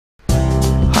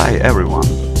Hi everyone!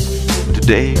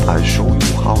 Today I show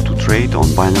you how to trade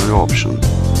on binary option.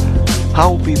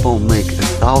 How people make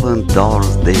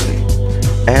 $1,000 daily,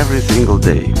 every single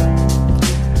day.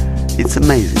 It's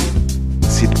amazing.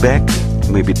 Sit back,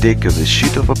 maybe take a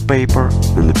sheet of a paper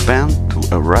and a pen to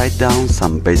write down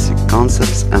some basic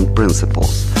concepts and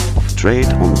principles of trade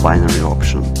on binary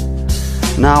option.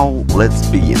 Now let's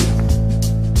begin.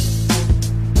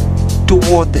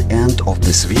 Toward the end of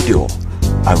this video,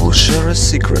 I will share a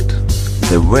secret,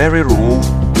 the very rule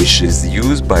which is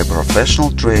used by professional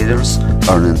traders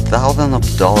earning thousands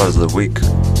of dollars a week.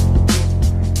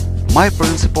 My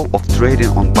principle of trading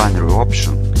on binary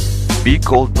option: be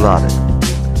cold-blooded.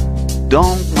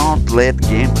 Don't not let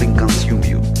gambling consume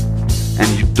you, and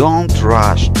you don't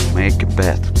rush to make a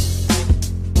bet.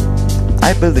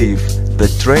 I believe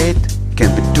that trade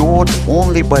can be taught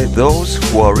only by those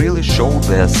who are really show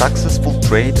their successful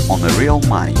trade on a real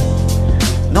money.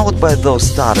 Not by those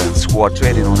students who are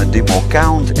trading on a demo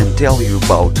account and tell you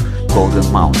about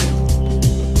Golden Mountain.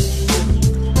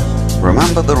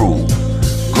 Remember the rule: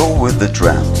 go with the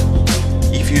trend.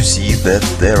 If you see that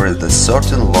there is a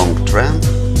certain long trend,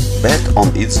 bet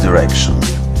on its direction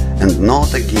and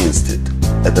not against it,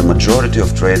 as the majority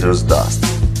of traders does.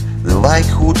 The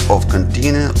likelihood of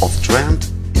continuing of trend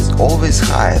is always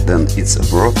higher than its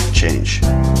abrupt change.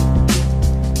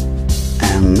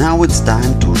 And now it's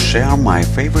time to share my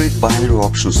favorite binary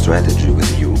option strategy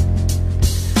with you.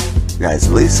 Guys,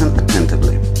 listen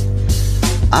attentively.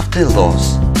 After a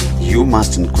loss, you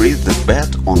must increase the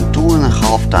bet on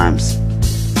 2.5 times.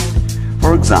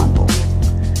 For example,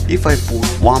 if I put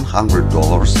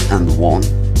 $100 and won,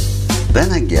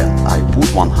 then again I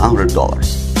put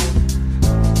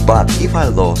 $100. But if I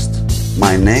lost,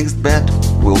 my next bet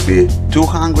will be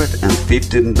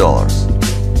 $215.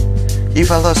 If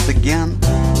I lost again,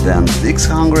 then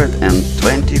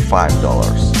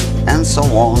 $625, and so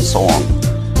on.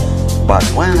 But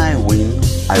when I win,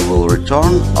 I will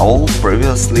return all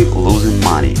previously losing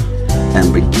money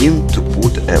and begin to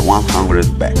put a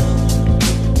 100 back.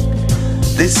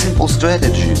 These simple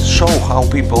strategies show how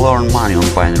people earn money on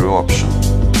binary option,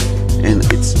 and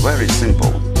it's very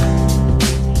simple.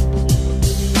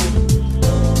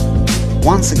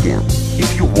 Once again,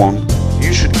 if you won,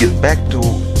 you should get back to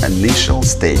initial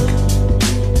stake.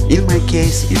 In my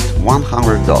case, it's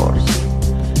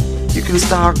 $100. You can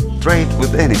start trade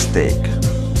with any stake.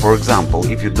 For example,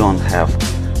 if you don't have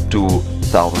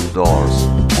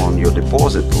 $2,000 on your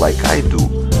deposit like I do,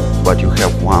 but you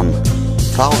have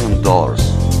 $1,000,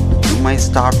 you may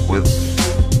start with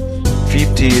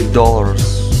 $50,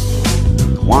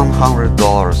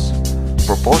 $100,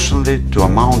 proportionally to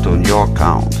amount on your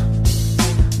account.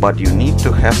 But you need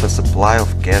to have a supply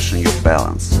of cash in your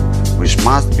balance, which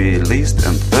must be at least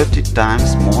 30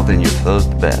 times more than your first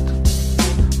bet.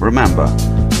 Remember,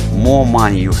 more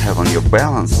money you have on your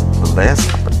balance, the less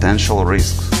potential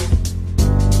risks.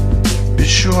 Be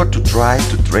sure to try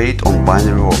to trade on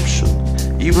binary option,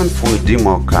 even for a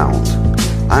demo account.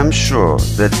 I'm sure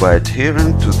that by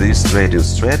adhering to these trading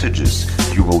strategies,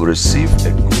 you will receive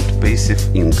a good passive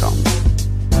income.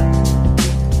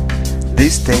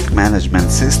 This stake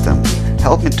management system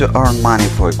helped me to earn money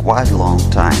for a quite long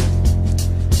time,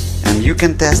 and you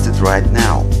can test it right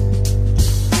now.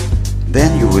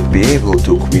 Then you would be able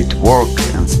to quit work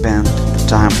and spend the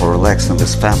time for relaxing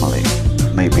with family,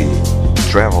 maybe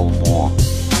travel more.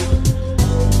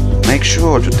 Make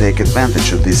sure to take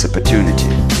advantage of this opportunity.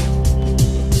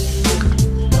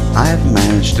 I have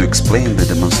managed to explain and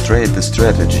demonstrate the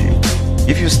strategy.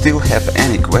 If you still have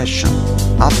any question,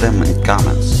 ask them in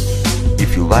comments.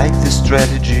 If you like this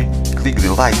strategy, click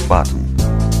the like button.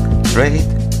 Trade,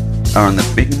 earn a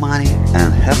big money,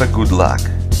 and have a good luck.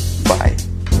 Bye.